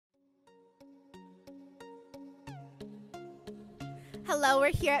Hello,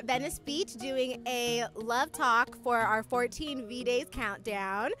 we're here at Venice Beach doing a love talk for our 14 V-Days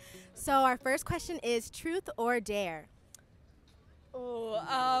countdown. So our first question is truth or dare?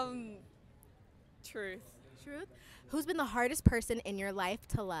 Truth. Truth. Who's been the hardest person in your life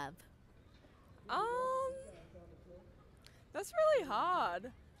to love? That's really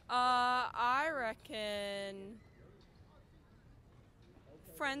hard. I reckon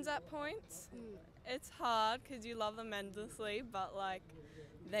friends at points. It's hard because you love them endlessly, but like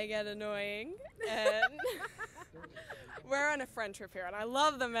they get annoying. And we're on a friend trip here, and I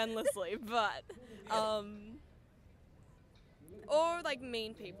love them endlessly, but or like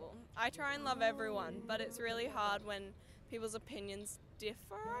mean people. I try and love everyone, but it's really hard when people's opinions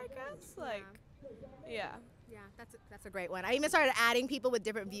differ, I guess. Yeah. Yeah, that's a great one. I even started adding people with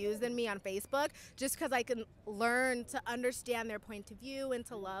different views than me on Facebook just because I can learn to understand their point of view and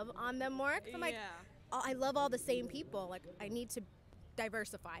to love on them more. 'Cause I'm like, oh, I love all the same people. Like, I need to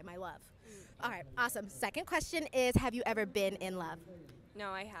diversify my love. All right, awesome. Second question is, have you ever been in love?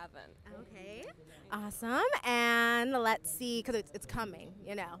 No, I haven't. Okay, awesome. And let's see, because it's coming,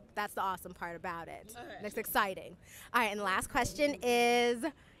 you know. That's the awesome part about it. Okay. It's exciting. All right, and the last question is,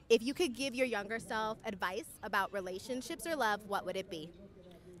 if you could give your younger self advice about relationships or love, what would it be?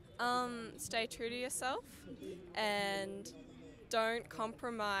 Stay true to yourself and don't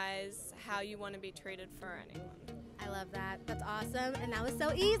compromise how you want to be treated for anyone. I love that. That's awesome. And that was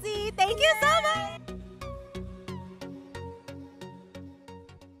so easy. Thank you so much.